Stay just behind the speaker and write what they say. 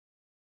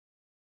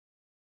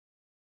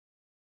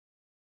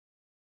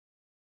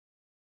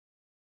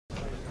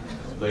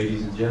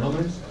Ladies and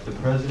gentlemen, the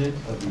President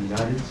of the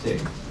United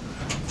States.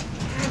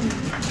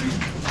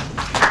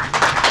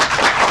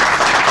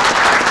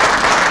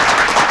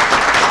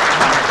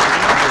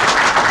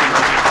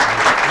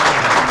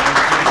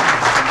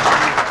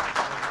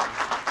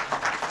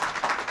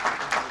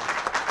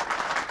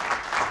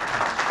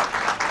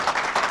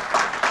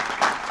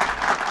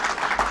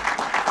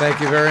 Thank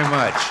you very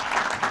much.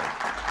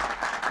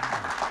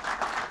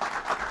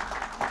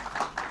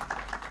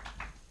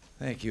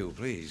 Thank you.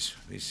 Please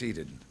be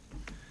seated.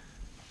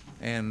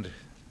 And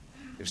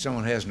if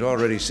someone hasn't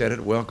already said it,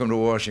 welcome to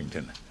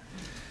Washington.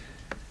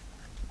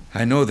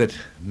 I know that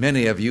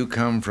many of you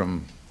come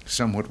from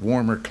somewhat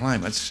warmer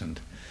climates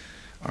and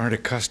aren't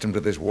accustomed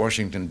to this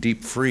Washington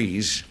deep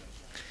freeze,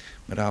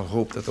 but I'll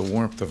hope that the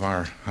warmth of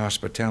our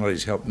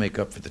hospitalities help make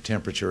up for the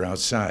temperature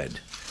outside.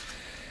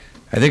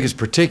 I think it's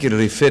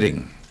particularly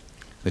fitting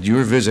that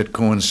your visit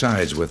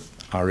coincides with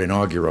our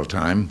inaugural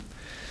time,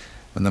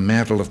 when the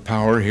mantle of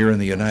power here in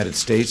the United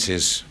States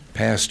is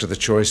passed to the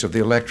choice of the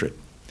electorate.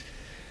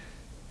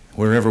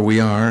 Wherever we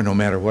are, no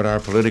matter what our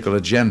political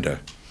agenda,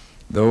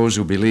 those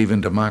who believe in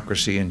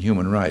democracy and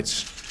human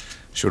rights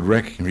should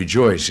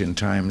rejoice in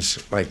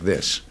times like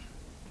this.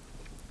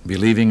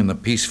 Believing in the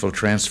peaceful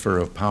transfer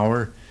of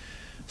power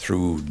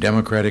through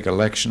democratic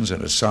elections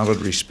and a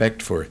solid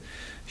respect for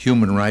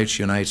human rights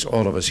unites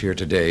all of us here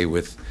today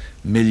with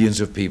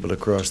millions of people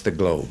across the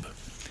globe.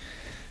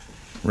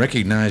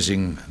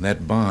 Recognizing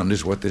that bond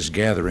is what this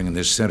gathering and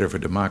this Center for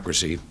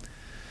Democracy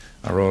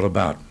are all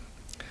about.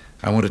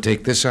 I want to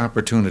take this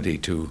opportunity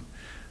to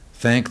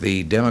thank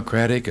the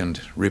Democratic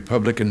and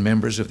Republican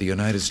members of the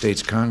United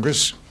States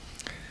Congress,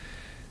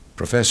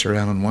 Professor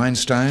Alan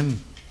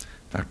Weinstein,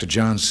 Dr.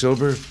 John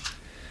Silber,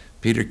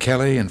 Peter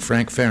Kelly, and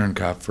Frank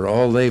Fahrenkopf for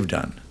all they've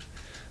done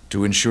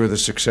to ensure the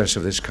success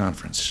of this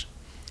conference.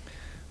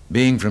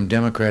 Being from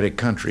democratic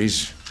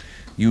countries,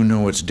 you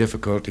know it's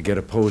difficult to get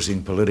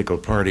opposing political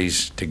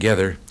parties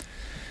together,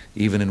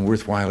 even in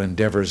worthwhile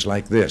endeavors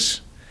like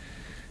this.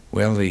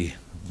 Well, the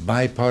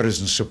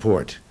bipartisan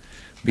support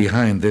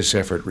behind this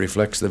effort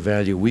reflects the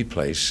value we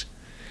place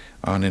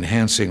on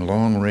enhancing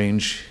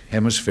long-range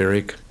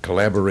hemispheric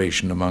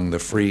collaboration among the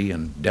free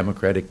and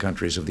democratic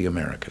countries of the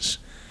Americas.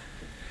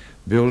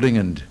 Building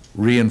and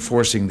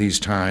reinforcing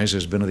these ties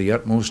has been of the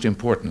utmost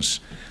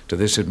importance to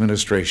this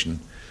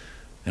administration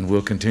and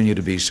will continue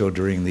to be so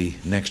during the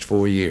next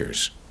 4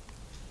 years.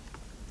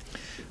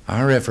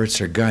 Our efforts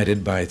are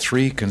guided by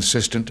three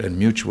consistent and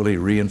mutually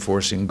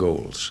reinforcing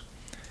goals.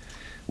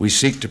 We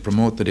seek to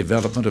promote the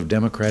development of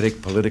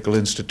democratic political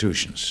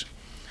institutions.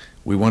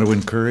 We want to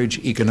encourage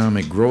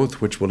economic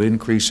growth, which will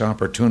increase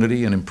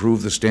opportunity and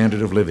improve the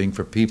standard of living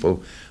for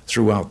people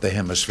throughout the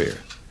hemisphere.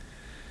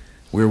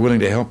 We're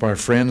willing to help our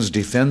friends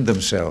defend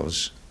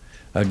themselves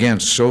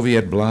against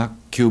Soviet bloc,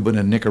 Cuban,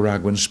 and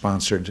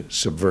Nicaraguan-sponsored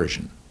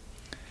subversion.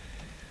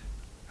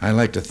 I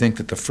like to think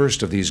that the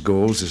first of these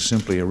goals is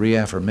simply a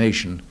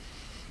reaffirmation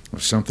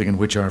of something in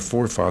which our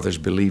forefathers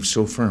believed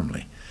so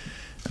firmly,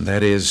 and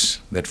that is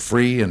that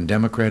free and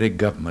democratic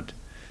government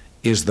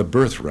is the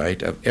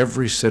birthright of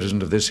every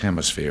citizen of this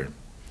hemisphere.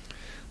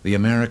 The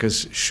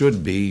Americas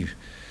should be,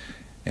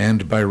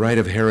 and by right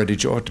of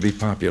heritage ought to be,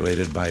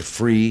 populated by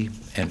free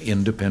and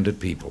independent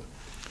people.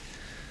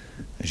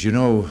 As you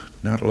know,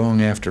 not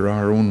long after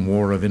our own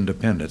War of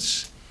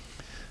Independence,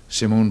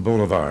 Simón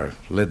Bolívar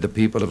led the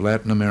people of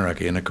Latin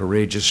America in a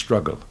courageous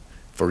struggle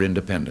for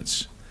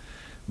independence.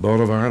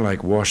 Bolívar,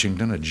 like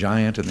Washington, a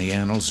giant in the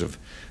annals of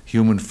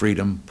human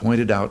freedom,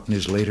 pointed out in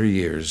his later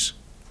years,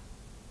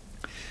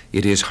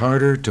 "It is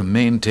harder to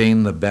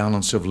maintain the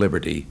balance of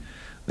liberty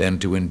than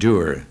to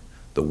endure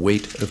the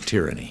weight of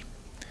tyranny."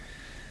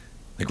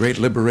 The great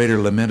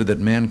liberator lamented that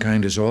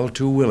mankind is all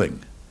too willing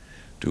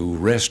to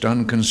rest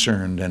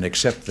unconcerned and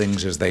accept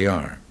things as they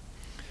are.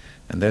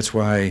 And that's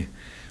why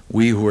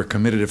we who are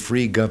committed to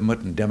free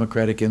government and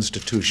democratic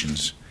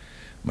institutions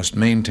must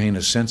maintain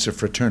a sense of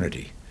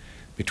fraternity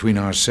between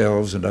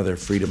ourselves and other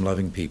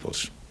freedom-loving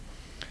peoples.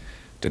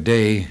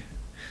 Today,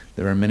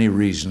 there are many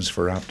reasons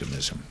for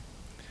optimism.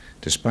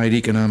 Despite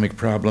economic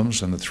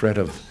problems and the threat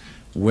of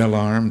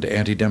well-armed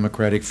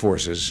anti-democratic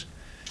forces,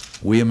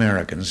 we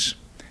Americans,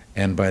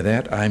 and by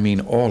that I mean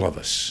all of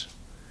us,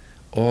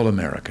 all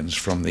Americans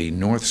from the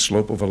north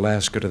slope of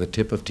Alaska to the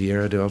tip of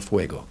Tierra del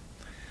Fuego,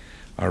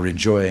 are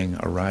enjoying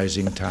a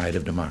rising tide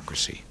of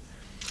democracy.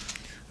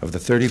 Of the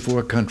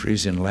 34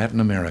 countries in Latin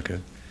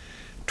America,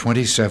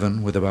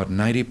 27, with about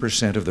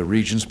 90% of the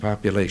region's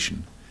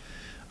population,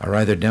 are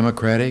either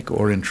democratic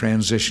or in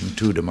transition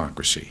to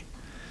democracy.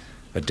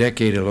 A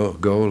decade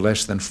ago,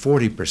 less than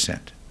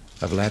 40%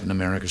 of Latin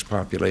America's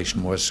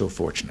population was so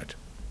fortunate.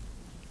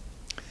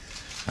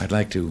 I'd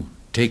like to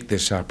take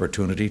this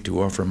opportunity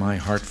to offer my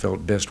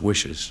heartfelt best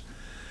wishes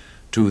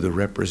to the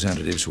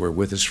representatives who are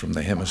with us from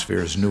the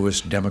hemisphere's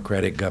newest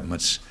democratic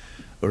governments,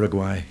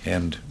 Uruguay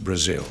and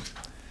Brazil.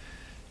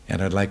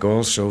 And I'd like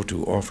also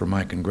to offer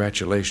my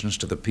congratulations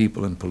to the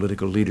people and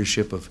political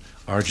leadership of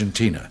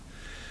Argentina,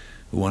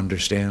 who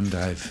understand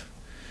I've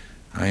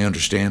I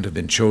understand, have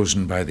been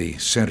chosen by the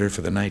Center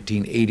for the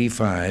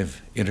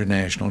 1985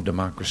 International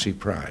Democracy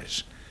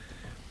Prize.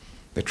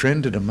 The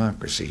trend to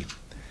democracy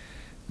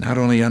not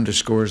only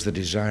underscores the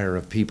desire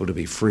of people to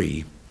be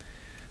free,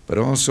 but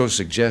also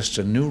suggests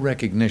a new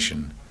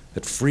recognition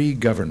that free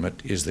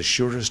government is the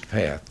surest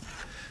path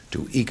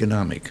to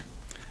economic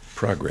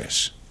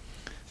progress.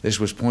 This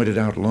was pointed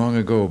out long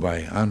ago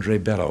by Andre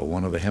Bello,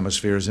 one of the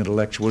hemisphere's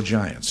intellectual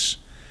giants.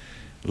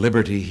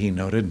 Liberty, he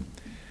noted,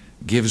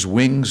 gives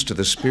wings to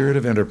the spirit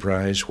of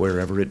enterprise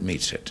wherever it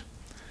meets it.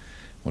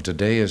 Well,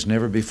 today as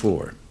never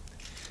before,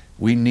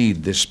 we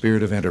need this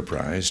spirit of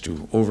enterprise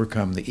to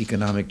overcome the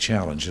economic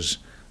challenges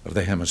of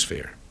the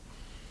hemisphere.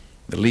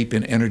 The leap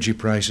in energy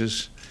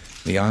prices,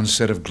 the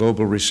onset of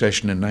global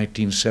recession in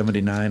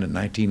 1979 and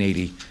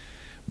 1980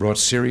 brought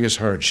serious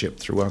hardship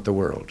throughout the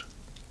world.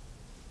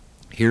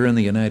 Here in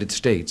the United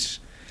States,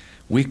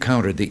 we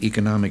countered the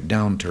economic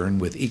downturn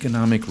with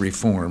economic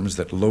reforms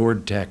that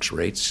lowered tax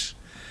rates,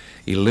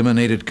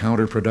 eliminated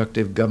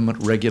counterproductive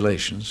government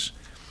regulations,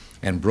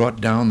 and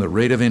brought down the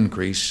rate of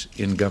increase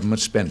in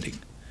government spending.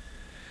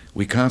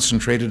 We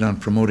concentrated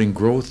on promoting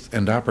growth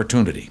and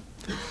opportunity,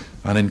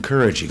 on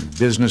encouraging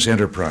business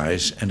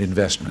enterprise and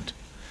investment.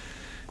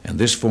 And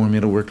this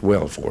formula worked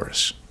well for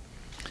us.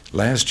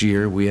 Last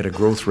year, we had a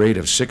growth rate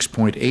of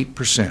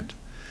 6.8%,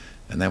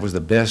 and that was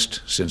the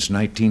best since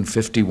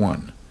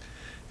 1951.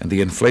 And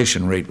the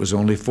inflation rate was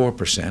only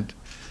 4%.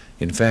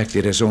 In fact,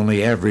 it has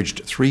only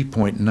averaged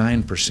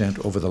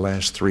 3.9% over the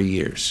last 3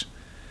 years.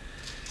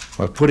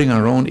 While putting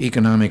our own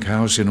economic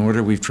house in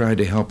order, we've tried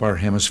to help our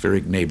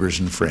hemispheric neighbors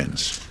and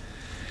friends.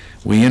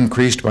 We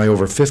increased by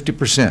over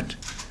 50%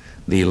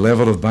 the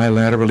level of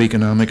bilateral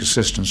economic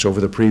assistance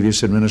over the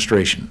previous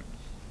administration.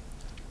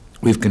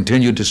 We've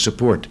continued to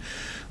support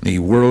the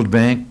World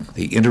Bank,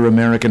 the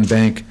Inter-American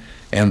Bank,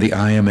 and the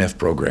IMF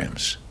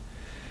programs.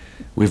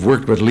 We've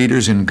worked with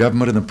leaders in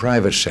government and the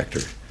private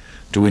sector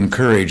to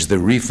encourage the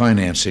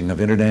refinancing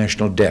of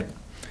international debt.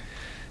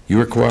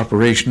 Your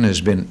cooperation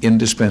has been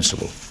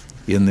indispensable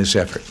in this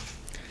effort.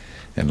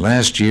 And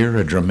last year,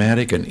 a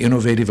dramatic and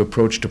innovative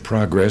approach to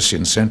progress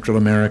in Central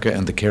America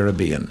and the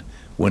Caribbean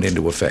went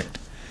into effect.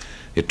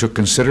 It took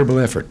considerable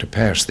effort to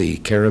pass the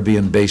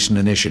Caribbean Basin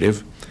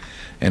Initiative,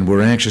 and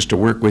we're anxious to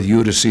work with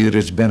you to see that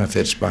its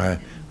benefits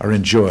are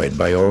enjoyed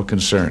by all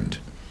concerned.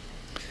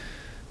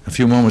 A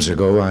few moments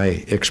ago,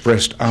 I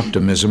expressed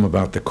optimism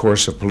about the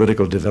course of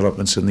political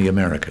developments in the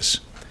Americas.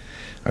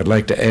 I'd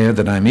like to add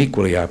that I'm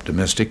equally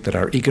optimistic that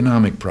our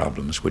economic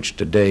problems, which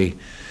today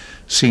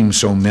seem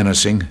so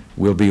menacing,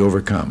 will be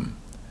overcome.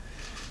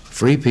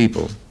 Free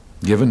people,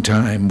 given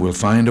time, will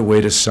find a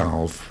way to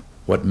solve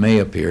what may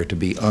appear to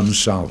be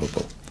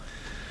unsolvable.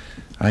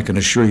 I can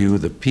assure you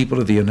the people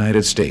of the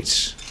United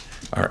States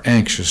are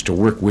anxious to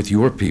work with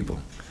your people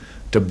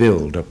to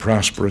build a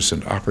prosperous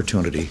and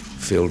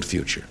opportunity-filled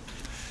future.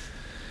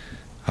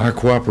 Our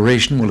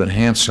cooperation will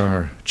enhance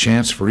our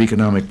chance for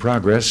economic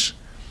progress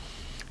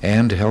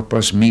and help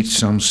us meet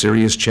some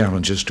serious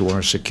challenges to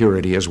our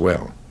security as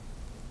well.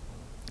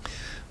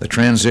 The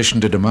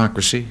transition to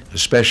democracy,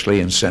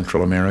 especially in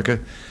Central America,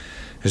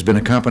 has been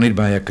accompanied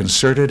by a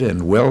concerted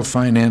and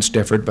well-financed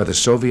effort by the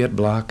Soviet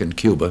bloc and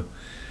Cuba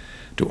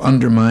to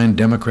undermine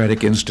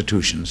democratic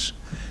institutions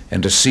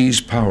and to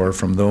seize power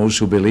from those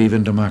who believe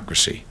in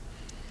democracy.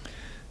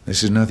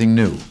 This is nothing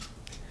new.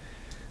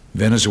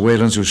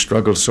 Venezuelans who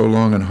struggled so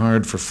long and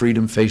hard for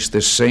freedom face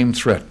this same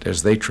threat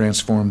as they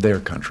transformed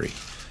their country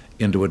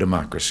into a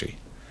democracy.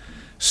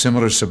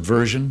 Similar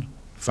subversion,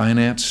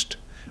 financed,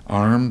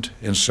 armed,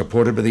 and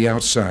supported by the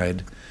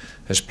outside,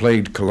 has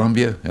plagued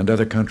Colombia and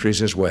other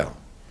countries as well.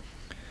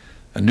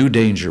 A new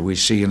danger we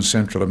see in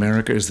Central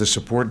America is the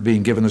support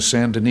being given the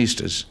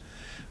Sandinistas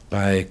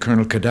by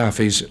Colonel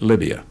Gaddafi's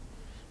Libya,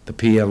 the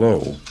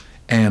PLO,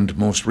 and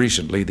most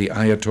recently the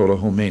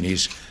Ayatollah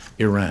Khomeini's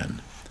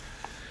Iran.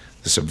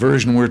 The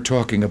subversion we're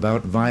talking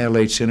about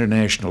violates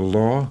international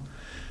law.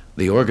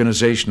 The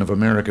Organization of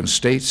American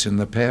States in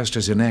the past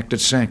has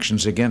enacted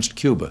sanctions against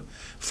Cuba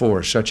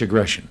for such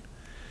aggression.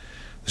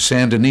 The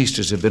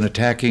Sandinistas have been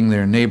attacking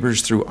their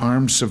neighbors through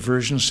armed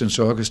subversion since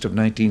August of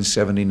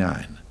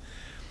 1979.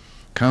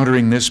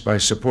 Countering this by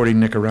supporting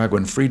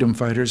Nicaraguan freedom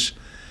fighters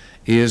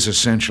is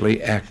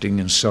essentially acting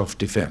in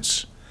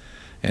self-defense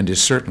and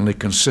is certainly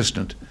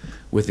consistent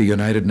with the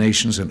United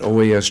Nations and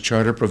OAS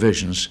Charter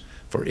provisions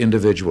for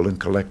individual and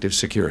collective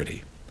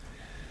security.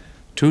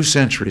 2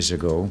 centuries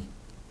ago,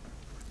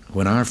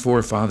 when our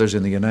forefathers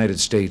in the United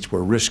States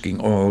were risking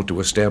all to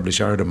establish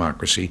our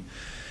democracy,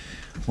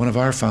 one of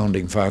our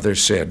founding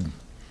fathers said,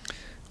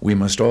 "We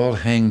must all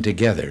hang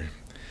together,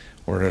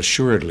 or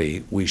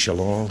assuredly we shall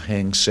all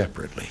hang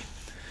separately."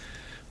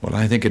 Well,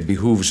 I think it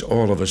behooves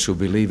all of us who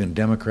believe in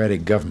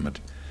democratic government,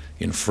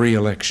 in free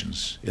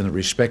elections, in the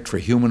respect for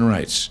human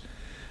rights,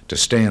 to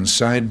stand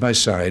side by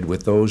side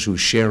with those who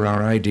share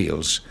our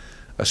ideals,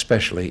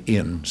 especially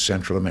in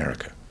Central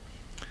America.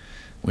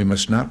 We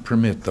must not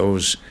permit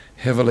those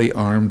heavily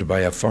armed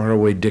by a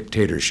faraway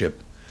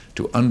dictatorship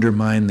to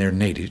undermine their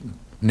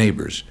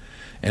neighbors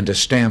and to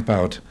stamp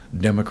out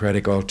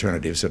democratic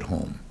alternatives at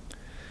home.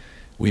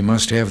 We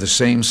must have the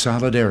same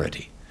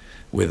solidarity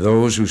with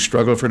those who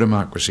struggle for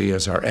democracy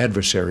as our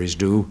adversaries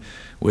do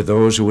with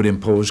those who would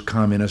impose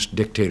communist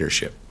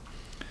dictatorship.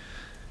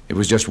 It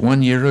was just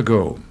 1 year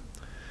ago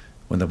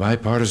when the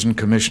Bipartisan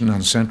Commission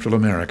on Central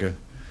America,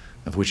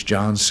 of which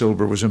John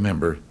Silber was a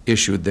member,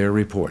 issued their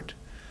report.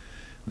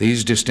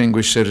 These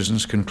distinguished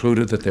citizens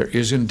concluded that there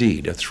is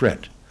indeed a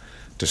threat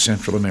to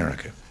Central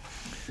America.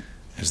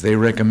 As they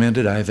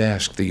recommended, I've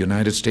asked the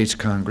United States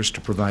Congress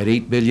to provide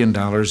 $8 billion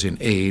in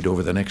aid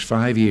over the next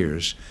 5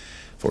 years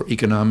for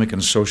economic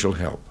and social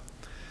help.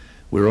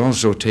 We're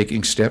also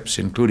taking steps,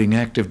 including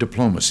active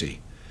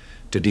diplomacy,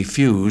 to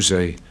defuse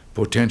a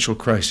potential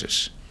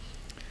crisis.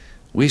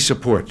 We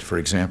support, for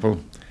example,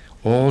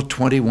 all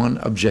 21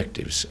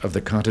 objectives of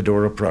the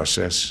Contadora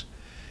process,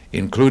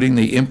 including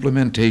the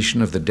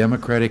implementation of the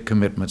democratic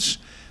commitments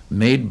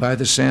made by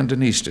the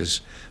Sandinistas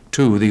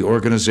to the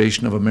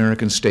Organization of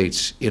American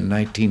States in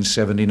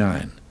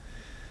 1979.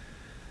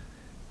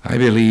 I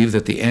believe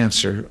that the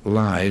answer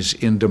lies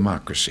in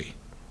democracy.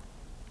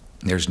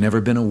 There's never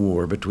been a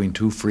war between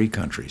two free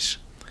countries.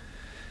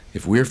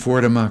 If we're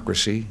for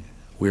democracy,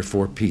 we're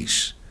for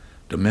peace,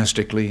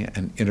 domestically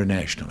and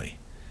internationally.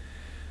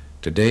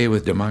 Today,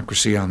 with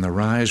democracy on the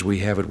rise, we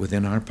have it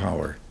within our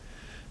power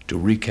to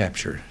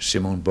recapture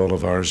Simón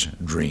Bolívar's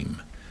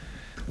dream.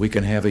 We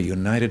can have a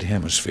united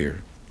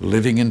hemisphere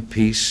living in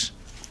peace,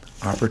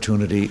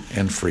 opportunity,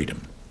 and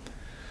freedom.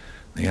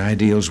 The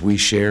ideals we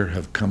share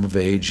have come of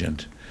age,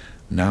 and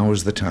now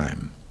is the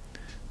time.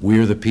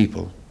 We're the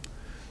people.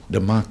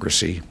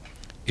 Democracy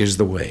is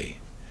the way.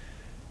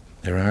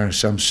 There are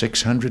some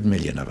 600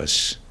 million of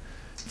us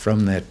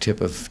from that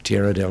tip of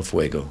Tierra del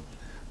Fuego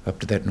up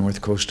to that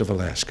north coast of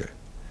Alaska,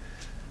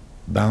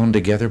 bound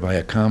together by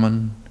a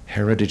common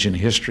heritage and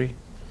history,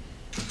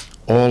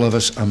 all of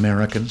us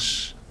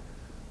Americans,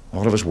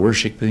 all of us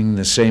worshiping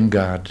the same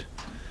God.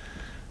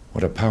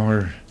 What a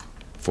power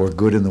for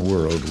good in the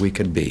world we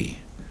can be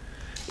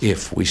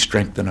if we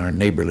strengthen our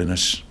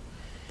neighborliness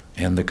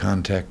and the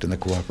contact and the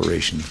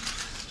cooperation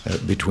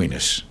between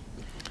us.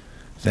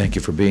 Thank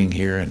you for being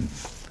here, and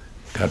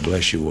God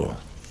bless you all.